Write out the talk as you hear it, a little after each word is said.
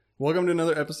Welcome to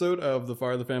another episode of the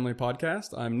Fire the Family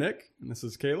podcast. I'm Nick, and this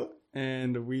is Kayla,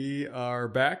 and we are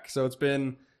back. So it's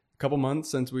been a couple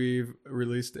months since we've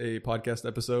released a podcast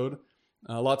episode.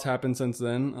 A lot's happened since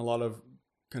then. A lot of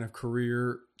kind of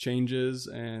career changes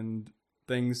and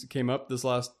things came up this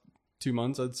last 2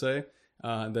 months, I'd say,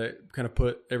 that kind of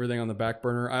put everything on the back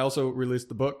burner. I also released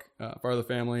the book, Fire the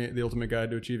Family, The Ultimate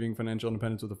Guide to Achieving Financial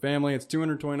Independence with a Family. It's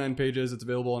 229 pages. It's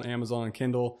available on Amazon and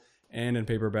Kindle and in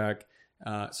paperback.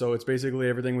 So it's basically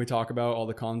everything we talk about, all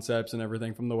the concepts and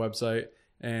everything from the website,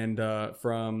 and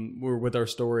we're with our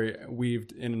story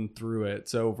weaved in and through it.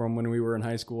 So from when we were in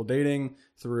high school dating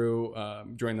through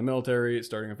joining the military,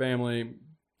 starting a family,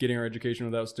 getting our education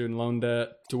without student loan debt,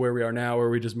 to where we are now, where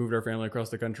we just moved our family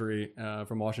across the country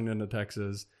from Washington to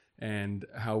Texas, and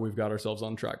how we've got ourselves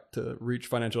on track to reach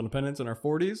financial independence in our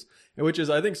 40s, which is,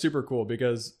 I think, super cool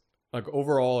because like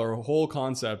overall our whole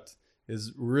concept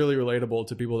is really relatable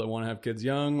to people that want to have kids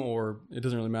young, or it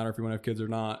doesn't really matter if you want to have kids or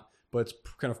not, but it's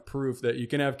kind of proof that you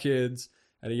can have kids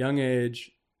at a young age,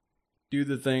 do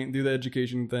the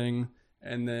education thing,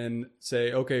 and then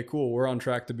say, okay, cool, we're on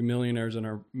track to be millionaires in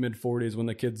our mid 40s when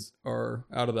the kids are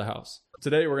out of the house.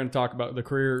 Today, we're going to talk about the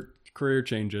career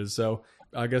changes. So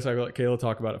I guess I'll let Kayla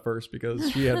talk about it first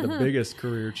because she had the biggest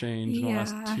career change in the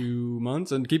last 2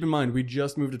 months. And keep in mind, we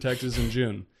just moved to Texas in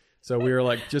June. So we were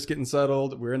like just getting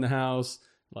settled. We're in the house,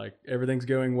 like everything's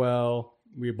going well.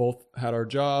 We both had our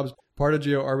jobs. Part of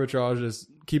geo arbitrage is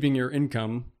keeping your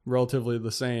income relatively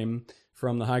the same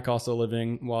from the high cost of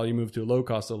living while you move to a low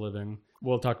cost of living.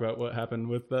 We'll talk about what happened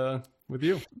with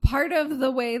you. Part of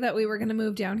the way that we were going to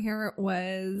move down here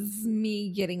was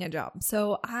me getting a job.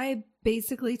 So I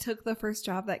basically took the first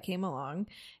job that came along.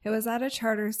 It was at a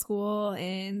charter school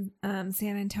in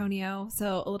San Antonio.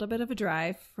 So a little bit of a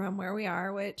drive from where we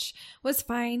are, which was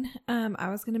fine. I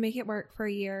was going to make it work for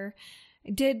a year.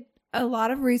 I did a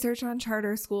lot of research on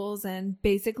charter schools, and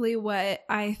basically what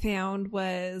I found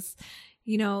was,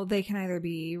 they can either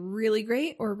be really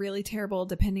great or really terrible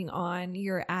depending on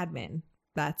your admin.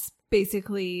 That's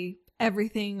basically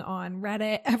everything on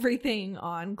Reddit, everything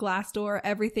on Glassdoor,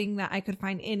 everything that I could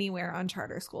find anywhere on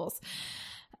charter schools.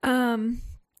 And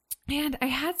I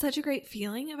had such a great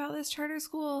feeling about this charter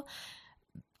school.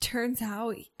 Turns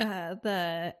out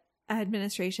the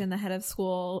administration, the head of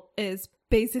school, is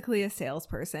basically a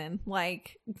salesperson.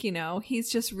 Like, he's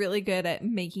just really good at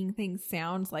making things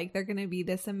sound like they're going to be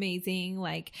this amazing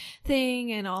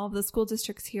thing, and all of the school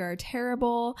districts here are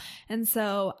terrible. And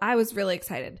so I was really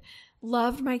excited.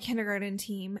 Loved my kindergarten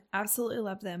team, absolutely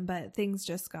loved them, but things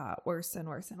just got worse and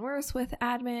worse and worse with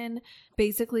admin.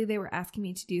 Basically, they were asking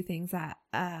me to do things that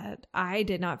I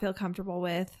did not feel comfortable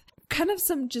with. Kind of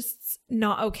some just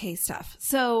not okay stuff.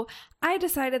 So I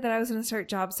decided that I was going to start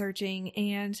job searching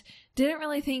and didn't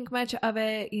really think much of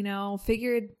it,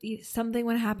 figured something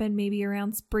would happen maybe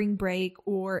around spring break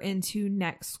or into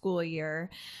next school year.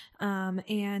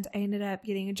 And I ended up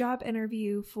getting a job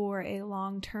interview for a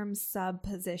long-term sub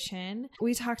position.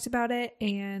 We talked about it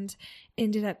and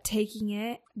ended up taking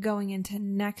it. Going into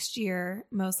next year,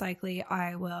 most likely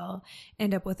I will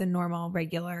end up with a normal,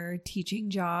 regular teaching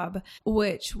job,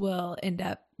 which will end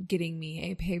up getting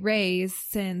me a pay raise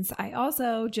since I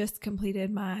also just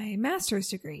completed my master's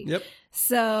degree. Yep.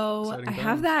 So Exciting I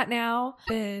have that now.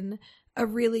 Been a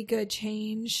really good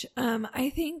change,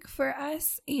 I think, for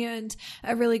us, and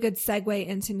a really good segue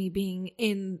into me being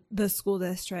in the school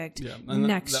district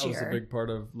next year. That was a big part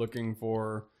of looking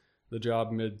for the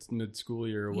job mid school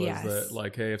year was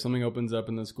that hey, if something opens up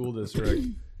in the school district,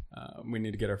 we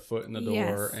need to get our foot in the door.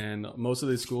 Yes. And most of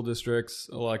these school districts,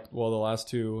 the last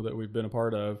two that we've been a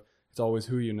part of, it's always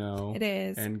who you know. It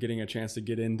is. And getting a chance to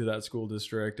get into that school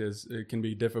district it can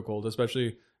be difficult,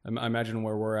 especially I imagine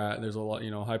where we're at. There's a lot,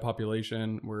 high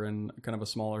population. We're in kind of a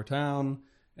smaller town.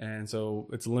 And so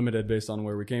it's limited based on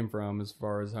where we came from as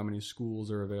far as how many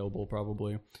schools are available,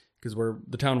 probably. Because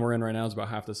the town we're in right now is about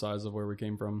half the size of where we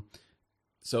came from.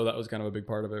 So that was kind of a big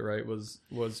part of it, right? Was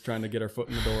trying to get our foot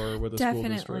in the door with a school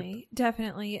district.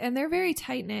 Definitely. And they're very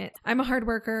tight knit. I'm a hard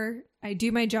worker. I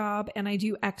do my job and I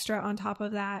do extra on top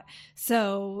of that.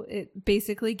 So it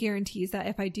basically guarantees that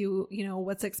if I do,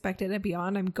 what's expected and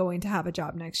beyond, I'm going to have a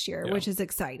job next year, which is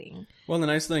exciting. Well, and the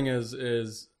nice thing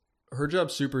is her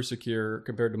job's super secure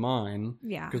compared to mine.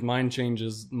 Yeah. Because mine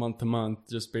changes month to month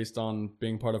just based on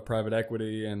being part of private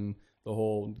equity and the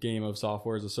whole game of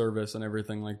software as a service and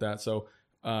everything like that. So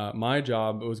my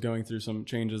job was going through some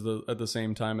changes at the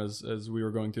same time as we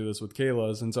were going through this with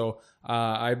Kayla's. And so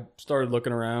I started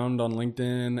looking around on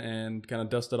LinkedIn and kind of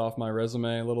dusted off my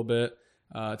resume a little bit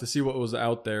to see what was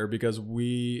out there, because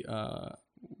we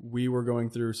we were going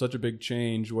through such a big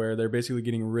change where they're basically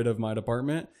getting rid of my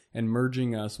department and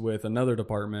merging us with another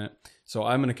department. So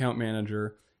I'm an account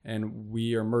manager, and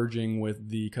we are merging with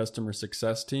the customer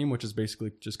success team, which is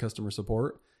basically just customer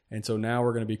support. And so now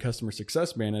we're going to be customer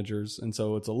success managers. And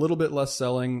so it's a little bit less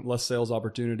selling, less sales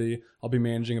opportunity. I'll be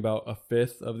managing about a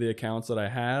fifth of the accounts that I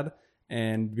had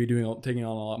and be taking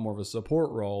on a lot more of a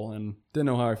support role. And didn't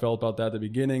know how I felt about that at the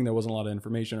beginning. There wasn't a lot of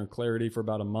information or clarity for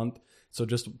about a month. So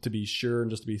just to be sure and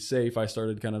just to be safe, I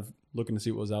started kind of looking to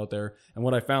see what was out there. And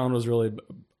what I found was really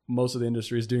most of the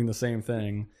industry is doing the same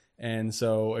thing. And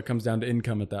so it comes down to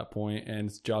income at that point, and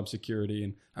it's job security.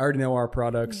 And I already know our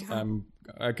products. Yeah.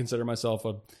 I consider myself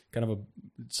a kind of a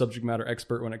subject matter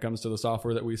expert when it comes to the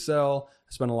software that we sell.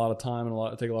 I spend a lot of time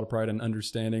and take a lot of pride in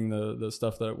understanding the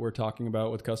stuff that we're talking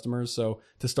about with customers. So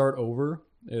to start over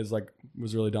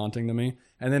was really daunting to me.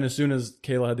 And then as soon as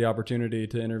Kayla had the opportunity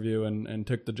to interview and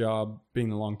took the job being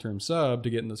the long-term sub to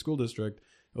get in the school district,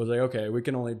 it was like, okay, we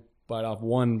can only bite off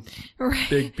one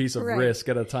big piece of risk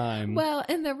at a time. Well,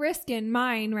 and the risk in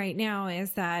mine right now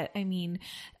is that, I mean,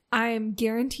 I'm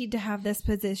guaranteed to have this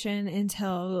position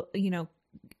until,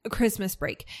 Christmas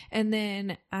break. And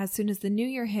then as soon as the new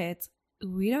year hits,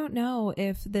 we don't know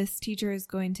if this teacher is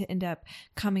going to end up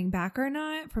coming back or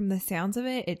not. From the sounds of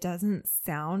it, it doesn't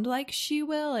sound like she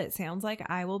will. It sounds like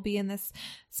I will be in this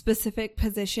specific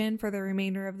position for the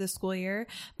remainder of the school year.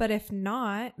 But if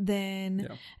not, then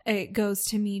it goes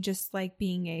to me just like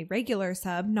being a regular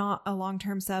sub, not a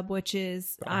long-term sub, which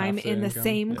is I'm in the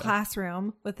same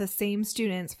classroom with the same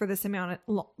students for this amount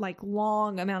of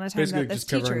long amount of time basically that this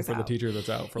just covering teacher's for out. the teacher that's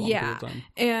out for a long period of time.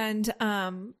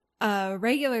 And a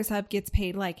regular sub gets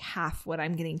paid like half what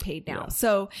I'm getting paid now. Yeah.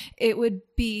 So it would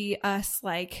be us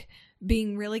like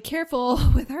being really careful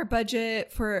with our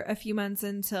budget for a few months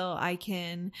until I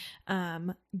can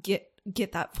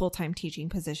get that full-time teaching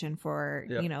position for,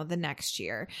 the next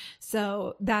year.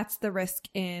 So that's the risk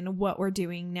in what we're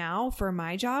doing now for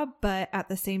my job. But at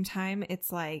the same time,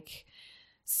 it's like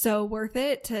so worth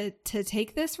it to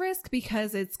take this risk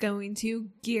because it's going to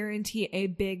guarantee a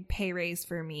big pay raise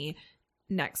for me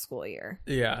next school year.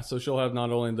 Yeah, so she'll have not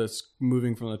only this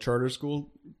moving from the charter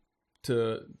school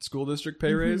to school district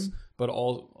pay raise, but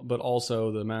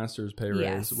also the master's pay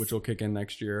raise, which will kick in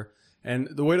next year. And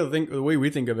the way we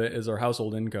think of it is our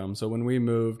household income. So when we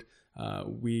moved,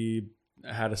 we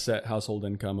had a set household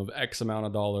income of X amount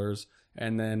of dollars,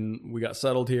 and then we got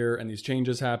settled here, and these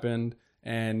changes happened.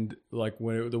 And like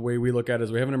the way we look at it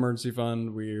is we have an emergency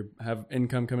fund. We have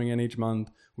income coming in each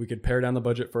month. We could pare down the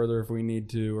budget further if we need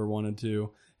to or wanted to.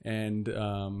 And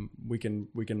we can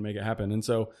make it happen. And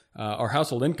so our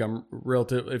household income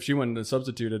relative, if she went and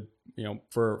substituted,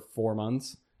 for 4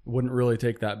 months, wouldn't really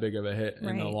take that big of a hit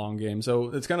in the long game. So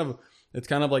it's kind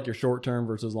of like your short term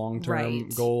versus long term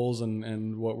goals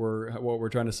and what we're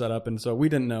trying to set up. And so we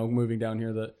didn't know moving down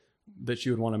here that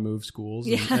she would want to move schools.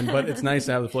 But it's nice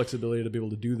to have the flexibility to be able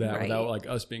to do that without like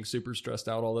us being super stressed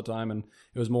out all the time. And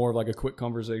it was more of like a quick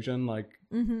conversation, like,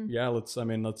 let's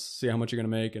see how much you're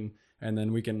going to make. And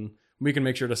then we can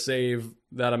make sure to save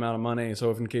that amount of money.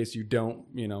 So if in case you don't,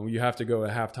 you have to go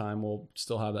at halftime, we'll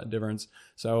still have that difference.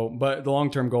 So, but the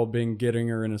long-term goal being getting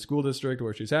her in a school district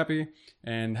where she's happy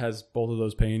and has both of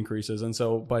those pay increases. And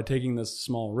so by taking this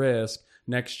small risk,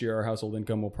 next year, our household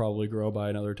income will probably grow by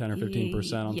another 10 or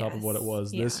 15% on top of what it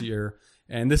was this year.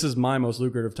 And this is my most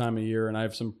lucrative time of year. And I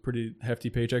have some pretty hefty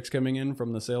paychecks coming in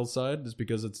from the sales side just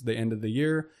because it's the end of the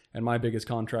year. And my biggest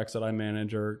contracts that I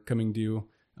manage are coming due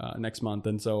next month.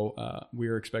 And so we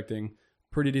are expecting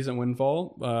pretty decent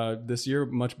windfall this year,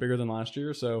 much bigger than last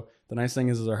year. So the nice thing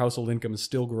is our household income is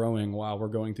still growing while we're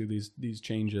going through these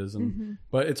changes. And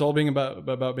but it's all being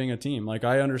about being a team. Like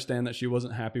I understand that she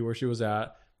wasn't happy where she was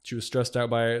at. She was stressed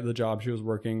out by the job she was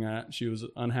working at. She was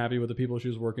unhappy with the people she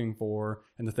was working for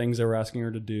and the things they were asking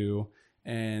her to do.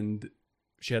 And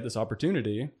she had this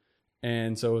opportunity.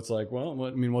 And so it's like, well,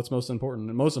 what's most important?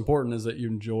 And most important is that you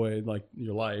enjoy like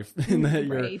your life and that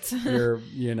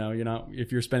you're not,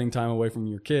 if you're spending time away from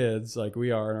your kids, like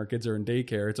we are, and our kids are in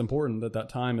daycare, it's important that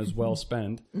time is well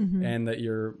spent and that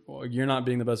you're not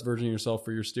being the best version of yourself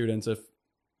for your students if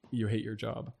you hate your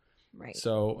job. Right.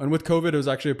 So, and with COVID, it was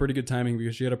actually a pretty good timing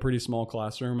because she had a pretty small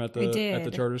classroom at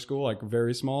the charter school, like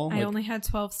very small. I only had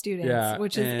 12 students,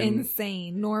 which is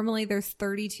insane. Normally there's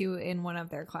 32 in one of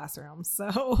their classrooms.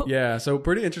 So yeah, so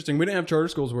pretty interesting. We didn't have charter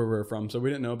schools where we were from, so we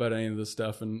didn't know about any of this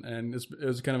stuff. And it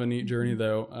was kind of a neat journey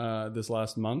though, this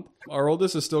last month. Our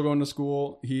oldest is still going to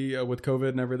school. He, with COVID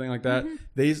and everything like that,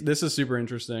 this is super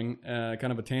interesting,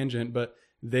 kind of a tangent, but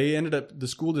the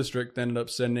school district ended up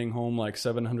sending home like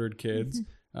 700 kids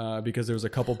because there was a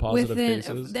couple positive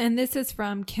cases. And this is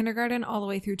from kindergarten all the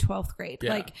way through 12th grade.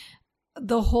 Yeah. Like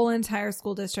the whole entire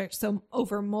school district. So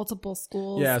over multiple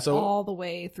schools, all the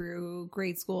way through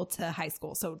grade school to high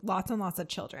school. So lots and lots of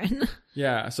children.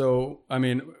 Yeah. So, I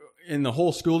mean, in the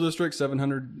whole school district,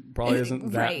 700 probably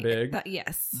isn't that big.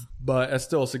 Yes. But that's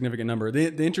still a significant number.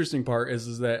 The interesting part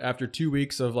is that after 2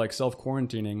 weeks of like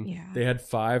self-quarantining, they had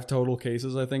 5 total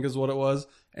cases, I think is what it was.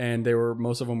 And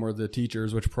most of them were the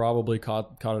teachers, which probably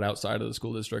caught it outside of the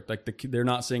school district. Like they're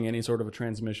not seeing any sort of a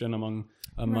transmission among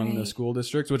the school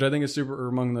districts, which I think is super, or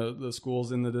among the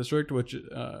schools in the district, which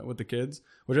with the kids,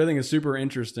 which I think is super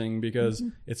interesting because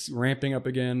it's ramping up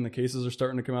again. The cases are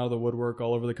starting to come out of the woodwork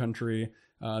all over the country.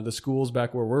 The schools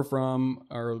back where we're from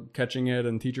are catching it,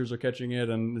 and teachers are catching it,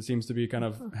 and it seems to be kind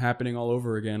of happening all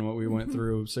over again. What we went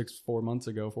through 6 months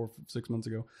ago.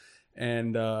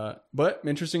 And but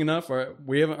interesting enough,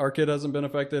 our kid hasn't been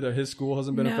affected. His school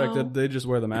hasn't been affected. They just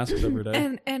wear the masks every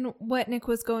day. And what Nick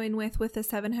was going with the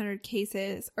 700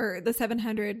 cases, or the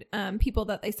 700 people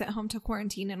that they sent home to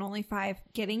quarantine and only 5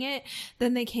 getting it,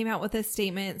 then they came out with a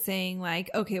statement saying like,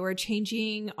 okay, we're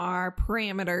changing our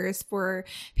parameters for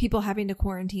people having to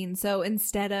quarantine. So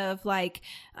instead of like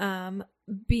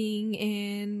being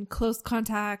in close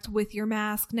contact with your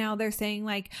mask, now they're saying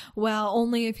like, well,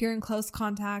 only if you're in close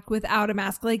contact without a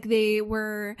mask. Like they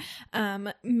were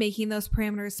making those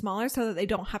parameters smaller so that they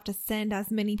don't have to send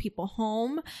as many people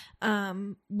home,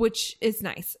 which is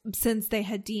nice since they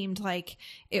had deemed like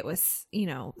it was,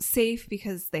 safe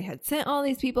because they had sent all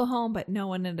these people home, but no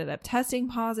one ended up testing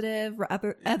positive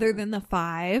other than the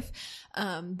 5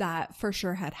 that for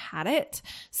sure had it.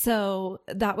 So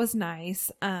that was nice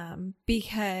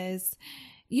because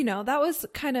that was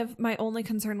kind of my only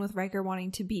concern with Riker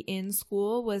wanting to be in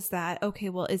school was that, okay,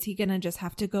 well, is he going to just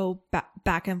have to go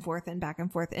back and forth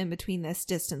in between this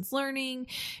distance learning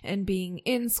and being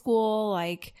in school?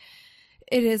 Like,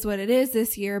 it is what it is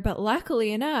this year, but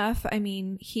luckily enough, I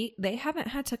mean, they haven't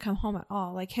had to come home at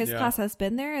all. Like his class has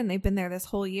been there and they've been there this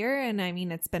whole year. And I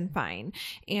mean, it's been fine.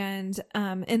 And,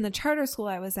 in the charter school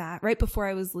I was at, right before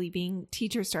I was leaving,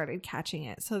 teachers started catching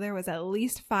it. So there was at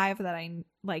least 5 that I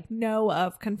know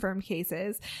of confirmed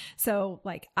cases. So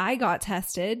like I got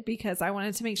tested because I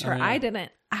wanted to make sure I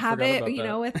didn't have it,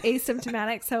 with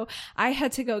asymptomatic. So I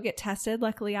had to go get tested.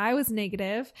 Luckily I was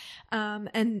negative,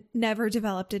 and never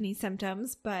developed any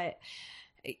symptoms, but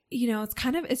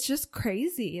it's just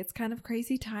crazy. It's kind of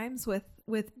crazy times with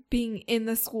being in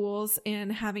the schools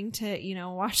and having to,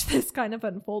 watch this kind of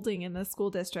unfolding in the school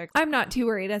district. I'm not too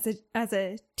worried as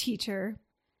a teacher,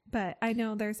 but I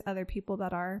know there's other people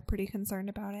that are pretty concerned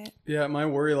about it. Yeah, my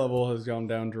worry level has gone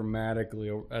down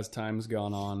dramatically as time's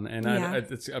gone on. And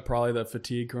it's probably the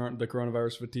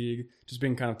coronavirus fatigue, just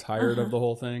being kind of tired of the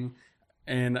whole thing.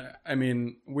 And I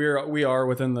mean, we are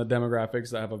within the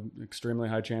demographics that have an extremely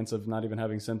high chance of not even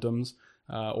having symptoms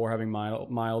or having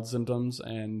mild symptoms.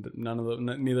 And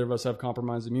neither of us have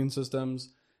compromised immune systems.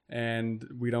 And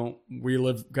we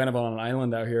live kind of on an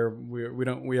island out here.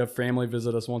 We have family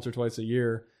visit us once or twice a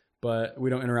year, but we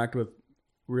don't interact with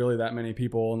really that many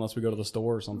people unless we go to the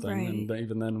store or something. Right. And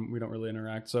even then we don't really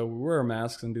interact. So we wear our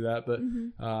masks and do that. But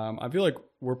I feel like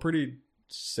we're pretty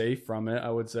safe from it, I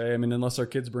would say. I mean, unless our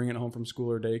kids bring it home from school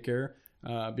or daycare,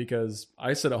 because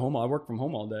I sit at home, I work from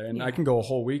home all day, and I can go a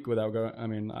whole week without going. I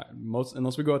mean,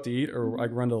 unless we go out to eat or I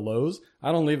run to Lowe's,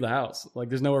 I don't leave the house. Like,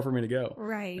 there's nowhere for me to go.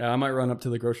 Right. I might run up to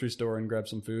the grocery store and grab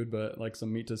some food, but like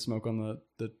some meat to smoke on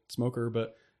the smoker.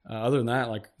 But other than that,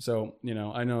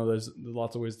 I know there's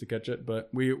lots of ways to catch it, but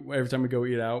every time we go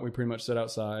eat out, we pretty much sit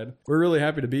outside. We're really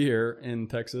happy to be here in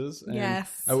Texas. And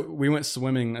yes. We went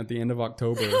swimming at the end of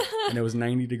October and it was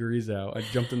 90 degrees out. I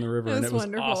jumped in the river and it was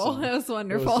wonderful. Awesome. It was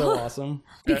wonderful. It was so awesome.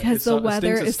 Because the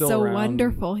weather is so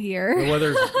wonderful here.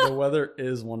 The weather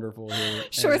is wonderful here.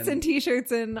 Shorts and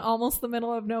t-shirts in almost the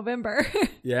middle of November.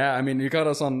 Yeah. I mean, you caught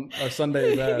us on a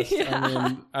Sunday best.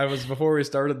 Yeah. I mean, before we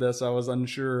started this, I was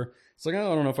unsure. It's like, I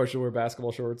don't know if I should wear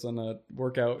basketball shorts and a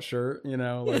workout shirt, for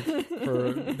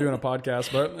doing a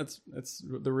podcast, but it's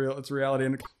reality.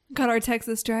 And got our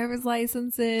Texas driver's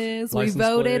licenses. We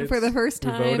voted for the first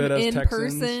time in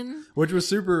person, which was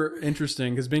super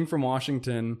interesting because being from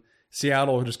Washington,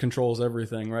 Seattle just controls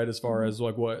everything, right? As far as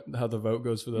how the vote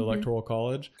goes for the electoral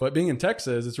college. But being in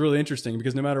Texas, it's really interesting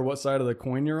because no matter what side of the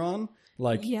coin you're on,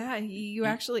 you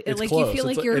actually it's you close. feel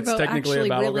like your vote actually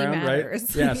really matters.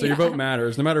 Right? Yeah, so your vote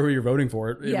matters no matter who you're voting for.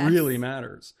 It really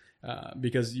matters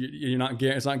because you're not.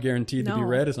 It's not guaranteed to be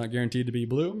red. It's not guaranteed to be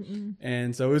blue. Mm-mm.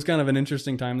 And so it was kind of an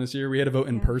interesting time this year. We had to vote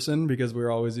in person because we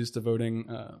were always used to voting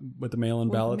with the mail-in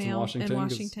ballots in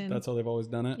Washington. That's how they've always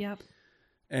done it. Yep.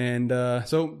 And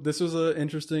so this was an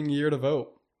interesting year to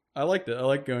vote. I liked it. I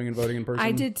like going and voting in person.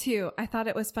 I did too. I thought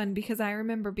it was fun because I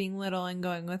remember being little and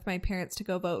going with my parents to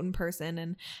go vote in person.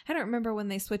 And I don't remember when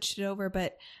they switched it over,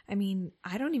 but I mean,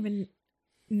 I don't even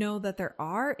know that there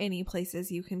are any places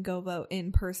you can go vote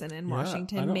in person in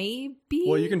Washington. Maybe.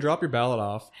 Well, you can drop your ballot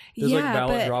off. There's like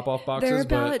ballot drop-off boxes. There are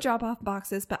ballot drop-off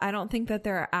boxes, but I don't think that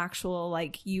there are actual,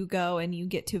 like, you go and you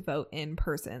get to vote in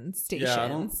person stations. Yeah, I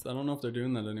don't know if they're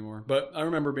doing that anymore. But I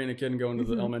remember being a kid and going to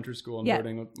the elementary school and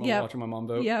voting, watching my mom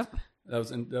vote. Yep.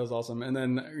 That was awesome. And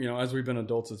then, as we've been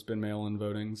adults, it's been mail-in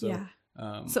voting. So yeah.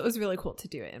 So it was really cool to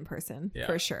do it in person,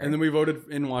 for sure. And then we voted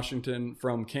in Washington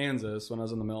from Kansas when I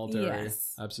was in the military,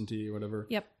 absentee, whatever.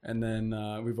 Yep. And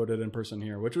then we voted in person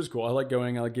here, which was cool. I like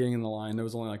going. I like getting in the line. There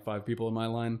was only like 5 people in my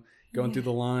line, going through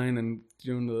the line and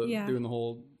doing the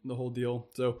whole deal.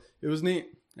 So it was neat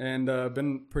and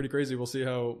been pretty crazy. We'll see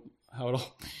how it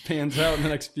all pans out in the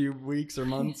next few weeks or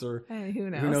months, or who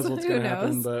knows? Who knows what's going to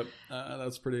happen? But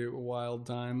that's a pretty wild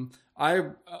time.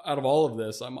 Out of all of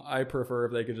this, I prefer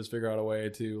if they could just figure out a way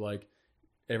to, like,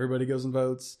 everybody goes and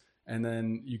votes, and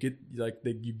then you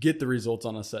get the results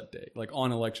on a set day, like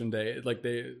on election day. Like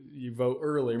you vote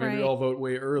early, maybe they all vote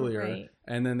way earlier,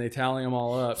 and then they tally them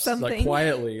all up like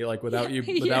quietly, like without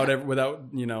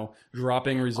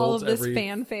dropping results all of this every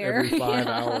fanfare. Every 5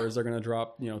 hours. They're going to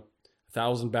drop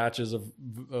 1,000 batches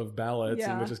of ballots,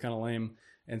 which is kind of lame.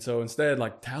 And so instead,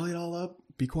 like, tally it all up,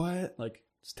 be quiet, like,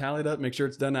 just tally it up, make sure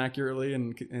it's done accurately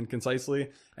and concisely,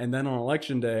 and then on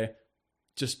election day,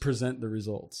 just present the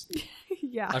results.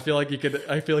 Yeah, I feel like you could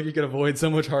avoid so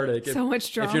much heartache, so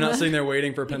much drama. If you're not sitting there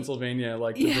waiting for Pennsylvania,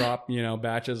 like, to drop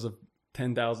batches of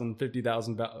 10,000,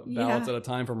 50,000 ballots at a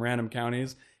time from random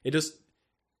counties. It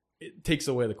takes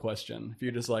away the question. If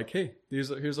you're just like, hey, here's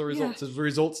the results. It's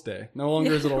results day. No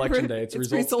longer is it election day. It's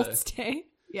results day.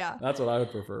 Yeah. That's what I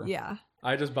would prefer. Yeah.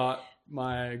 I just bought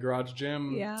my garage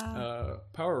gym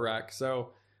power rack.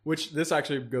 Which this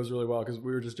actually goes really well because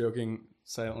we were just joking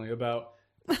silently about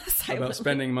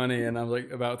spending money, and I was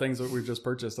like, about things that we've just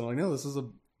purchased. And I'm like, no, this is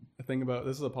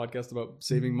a podcast about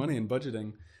saving money and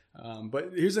budgeting.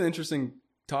 But here's an interesting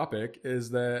topic is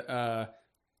that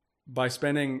by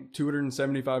spending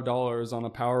 $275 on a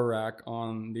power rack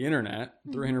on the internet,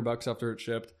 $300 after it's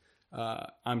shipped,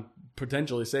 I'm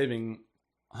potentially saving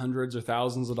hundreds or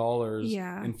thousands of dollars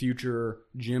in future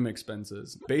gym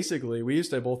expenses. Basically, we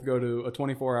used to both go to a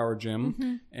 24-hour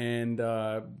gym and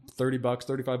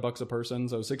 $35 a person,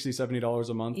 so $60-$70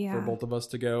 a month for both of us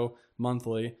to go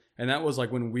monthly. And that was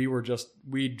like when we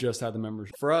just had the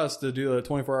membership. For us to do a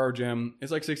 24-hour gym,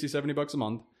 it's like $60-$70 a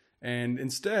month. And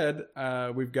instead, I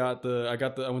went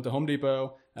to Home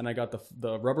Depot and I got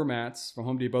the rubber mats from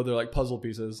Home Depot. They're like puzzle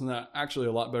pieces, and they're actually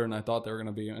a lot better than I thought they were going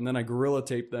to be. And then I Gorilla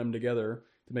taped them together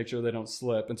to make sure they don't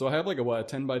slip. And so I have like a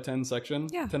 10 by 10 section,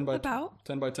 10 by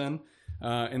 10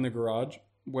 in the garage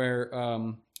where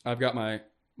I've got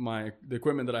the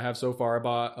equipment that I have so far. I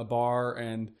bought a bar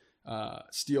and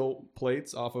steel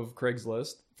plates off of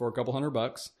Craigslist for a couple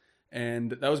 $100.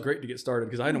 And that was great to get started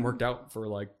because I hadn't worked out for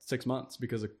like 6 months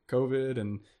because of COVID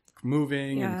and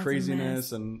moving and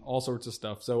craziness and all sorts of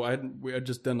stuff. So we had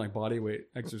just done like body weight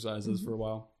exercises for a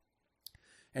while.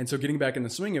 And so getting back in the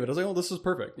swing of it, I was like, oh, this is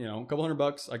perfect. A couple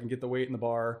 $100, I can get the weight in the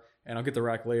bar and I'll get the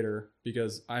rack later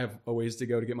because I have a ways to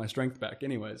go to get my strength back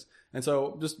anyways. And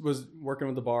so just was working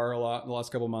with the bar a lot the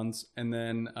last couple of months. And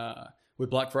then with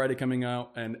Black Friday coming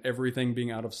out and everything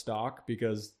being out of stock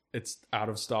because it's out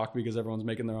of stock because everyone's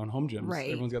making their own home gyms. Right.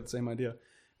 Everyone's got the same idea.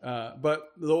 But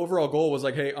the overall goal was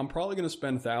like, hey, I'm probably going to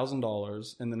spend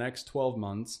 $1,000 in the next 12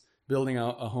 months building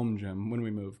out a home gym when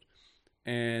we moved.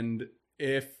 And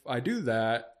if I do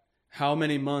that, how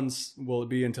many months will it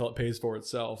be until it pays for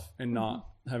itself and not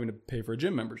having to pay for a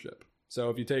gym membership? So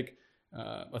if you take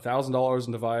 $1,000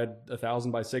 and divide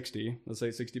 1,000 by 60, let's say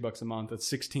 $60 a month, that's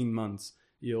 16 months.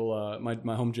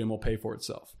 My home gym will pay for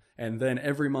itself. And then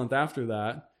every month after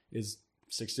that is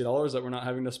 $60 that we're not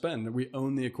having to spend. We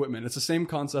own the equipment. It's the same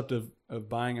concept of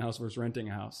buying a house versus renting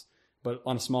a house, but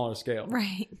on a smaller scale.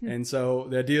 Right. And so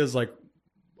the idea is like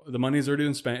the money's already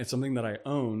been spent. It's something that I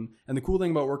own. And the cool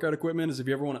thing about workout equipment is if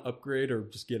you ever want to upgrade or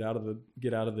just get out of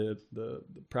the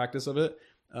practice of it,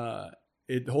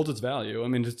 it holds its value. I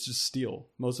mean, it's just steel.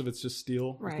 Most of it's just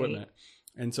steel equipment.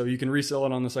 And so you can resell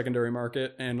it on the secondary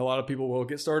market. And a lot of people will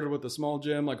get started with a small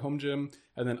gym, like home gym,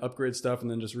 and then upgrade stuff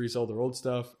and then just resell their old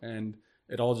stuff. And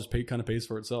it all just kind of pays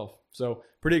for itself. So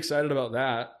pretty excited about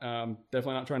that.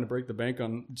 Definitely not trying to break the bank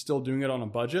on still doing it on a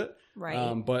budget.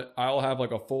 Right. But I'll have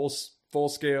like a full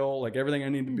scale, like everything I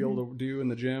need to be able to do in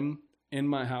the gym in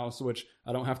my house, which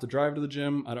I don't have to drive to the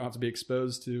gym. I don't have to be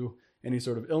exposed to any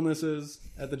sort of illnesses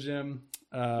at the gym.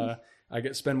 I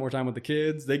get spend more time with the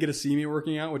kids. They get to see me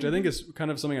working out, which I think is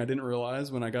kind of something I didn't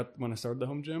realize when I started the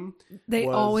home gym. They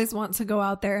always want to go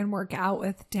out there and work out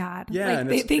with dad. Yeah, like,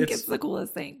 they think it's the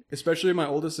coolest thing. Especially my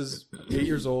oldest is 8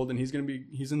 years old, and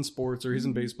he's in sports, or he's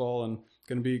in baseball, and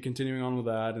going to be continuing on with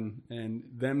that. And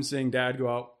them seeing dad go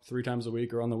out 3 times a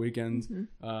week or on the weekends,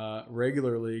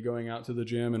 regularly going out to the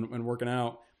gym and working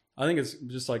out. I think it's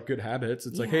just like good habits.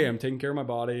 It's like, hey, I'm taking care of my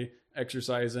body,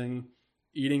 exercising,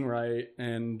 eating right,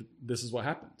 and this is what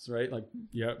happens, right? Like,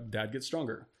 yeah, dad gets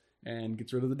stronger and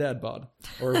gets rid of the dad bod,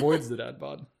 or avoids the dad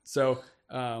bod. So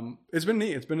it's been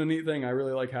neat. It's been a neat thing. I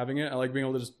really like having it. I like being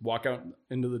able to just walk out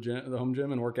into the home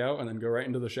gym and work out, and then go right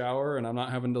into the shower, and I'm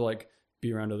not having to like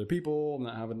be around other people. I'm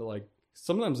not having to like,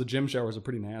 sometimes the gym showers are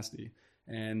pretty nasty.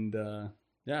 And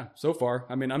yeah, so far,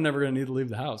 I mean, I'm never going to need to leave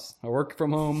the house. I work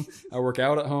from home. I work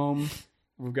out at home.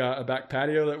 We've got a back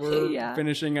patio that we're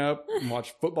finishing up, and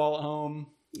watch football at home.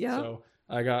 Yeah. So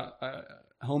I got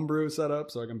a home brew set up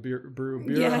so I can brew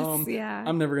beer at home. Yeah.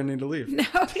 I'm never going to need to leave.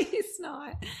 No, he's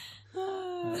not.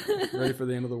 Ready for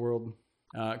the end of the world.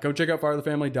 Go check out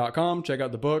firethefamily.com. Check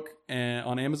out the book and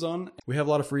on Amazon. We have a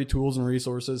lot of free tools and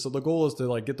resources. So the goal is to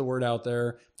like get the word out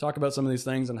there, talk about some of these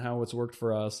things and how it's worked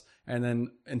for us, and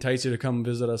then entice you to come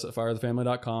visit us at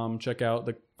firethefamily.com. Check out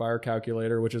the fire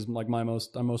calculator, which is like I'm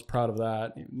most proud of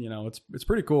that. You know, it's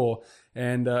pretty cool.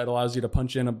 And it allows you to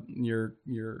punch in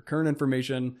your current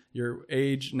information, your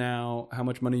age now, how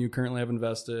much money you currently have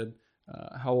invested,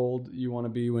 how old you want to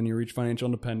be when you reach financial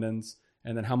independence,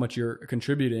 and then how much you're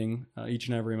contributing each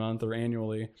and every month or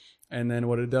annually. And then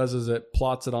what it does is it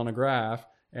plots it on a graph,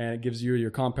 and it gives you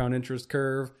your compound interest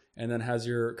curve, and then has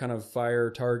your kind of fire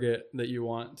target that you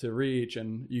want to reach.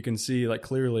 And you can see like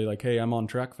clearly like, hey, I'm on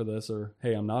track for this, or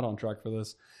hey, I'm not on track for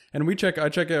this. And I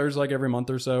check ours like every month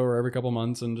or so, or every couple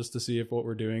months, and just to see if what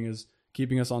we're doing is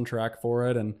keeping us on track for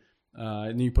it. And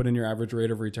you put in your average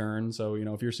rate of return. So, you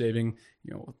know, if you're saving,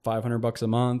 you know, $500 a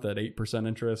month at 8%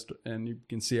 interest, and you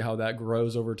can see how that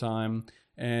grows over time.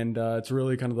 And it's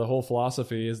really kind of the whole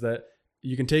philosophy is that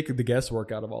you can take the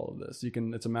guesswork out of all of this.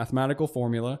 It's a mathematical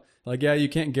formula. Like, yeah, you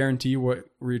can't guarantee what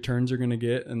returns you're going to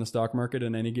get in the stock market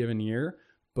in any given year,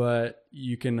 but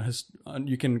you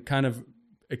can kind of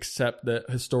accept that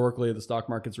historically the stock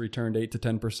market's returned 8 to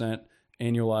 10%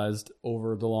 annualized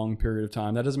over the long period of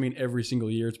time. That doesn't mean every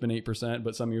single year it's been 8%,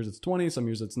 but some years it's 20, some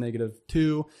years it's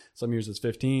 -2, some years it's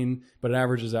 15, but it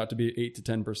averages out to be 8 to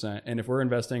 10%. And if we're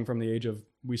investing from the age of,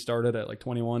 we started at like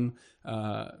 21,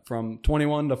 from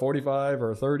 21 to 45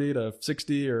 or 30 to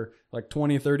 60 or like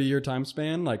 20, 30 year time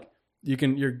span, like you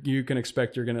can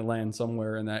expect you're going to land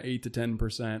somewhere in that 8 to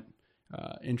 10%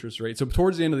 interest rate. So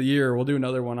towards the end of the year, we'll do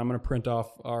another one. I'm going to print off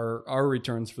our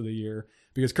returns for the year,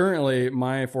 because currently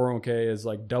my 401k is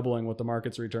like doubling what the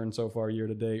market's returned so far year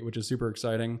to date, which is super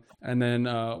exciting. And then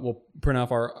we'll print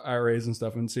off our IRAs and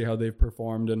stuff and see how they've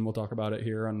performed. And we'll talk about it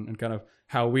here and kind of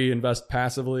how we invest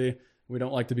passively. We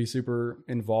don't like to be super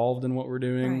involved in what we're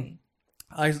doing. Right.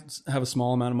 I have a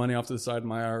small amount of money off to the side of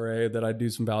my IRA that I do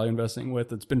some value investing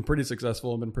with. It's been pretty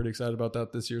successful. I've been pretty excited about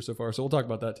that this year so far. So we'll talk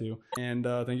about that too. And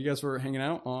thank you guys for hanging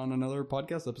out on another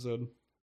podcast episode.